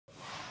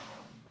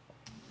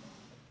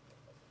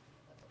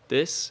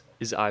This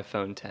is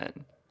iPhone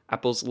 10,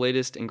 Apple's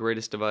latest and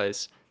greatest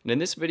device, and in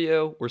this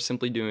video, we're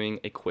simply doing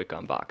a quick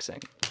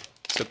unboxing.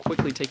 So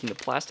quickly taking the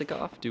plastic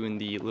off, doing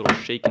the little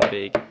shake and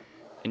bake,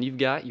 and you've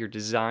got your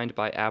designed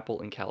by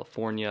Apple in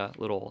California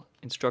little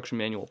instruction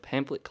manual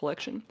pamphlet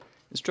collection,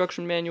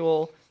 instruction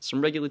manual,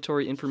 some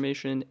regulatory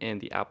information,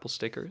 and the Apple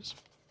stickers.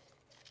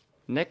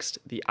 Next,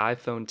 the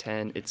iPhone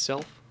 10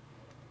 itself.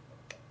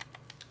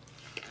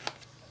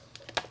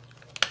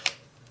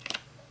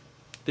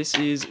 This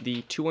is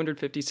the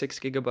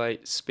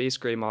 256GB space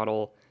gray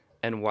model,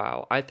 and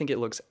wow, I think it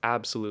looks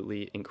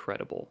absolutely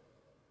incredible.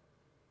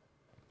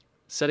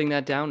 Setting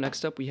that down,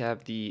 next up we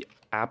have the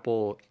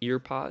Apple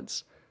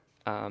EarPods,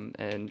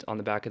 and on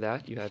the back of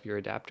that you have your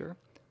adapter.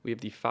 We have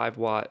the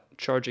 5-watt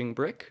charging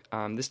brick.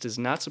 This does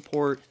not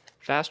support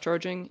fast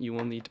charging. You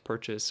will need to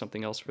purchase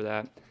something else for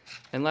that.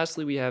 And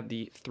lastly, we have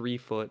the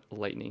 3-foot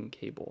lightning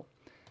cable.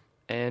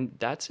 And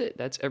that's it.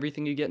 That's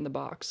everything you get in the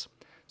box.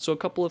 So a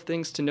couple of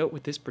things to note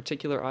with this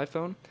particular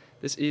iPhone.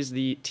 This is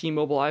the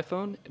T-Mobile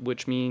iPhone,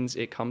 which means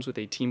it comes with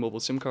a T-Mobile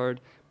SIM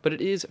card, but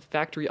it is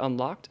factory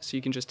unlocked, so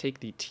you can just take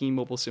the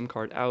T-Mobile SIM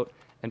card out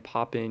and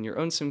pop in your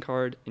own SIM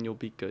card and you'll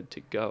be good to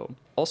go.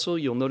 Also,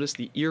 you'll notice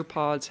the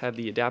EarPods have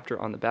the adapter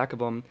on the back of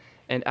them,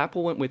 and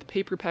Apple went with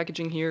paper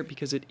packaging here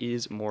because it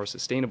is more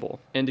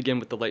sustainable. And again,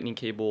 with the lightning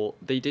cable,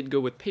 they did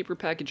go with paper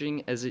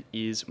packaging as it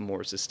is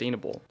more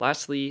sustainable.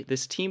 Lastly,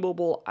 this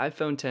T-Mobile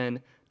iPhone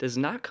 10 does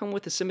not come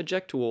with a SIM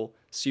eject tool,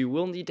 so you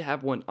will need to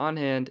have one on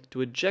hand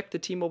to eject the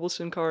T-Mobile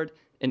SIM card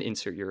and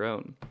insert your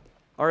own.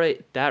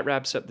 Alright, that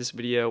wraps up this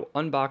video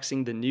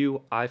unboxing the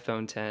new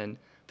iPhone 10.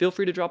 Feel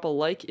free to drop a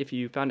like if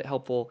you found it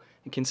helpful,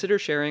 and consider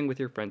sharing with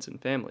your friends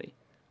and family.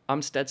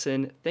 I'm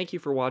Stetson, thank you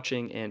for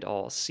watching, and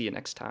I'll see you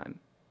next time.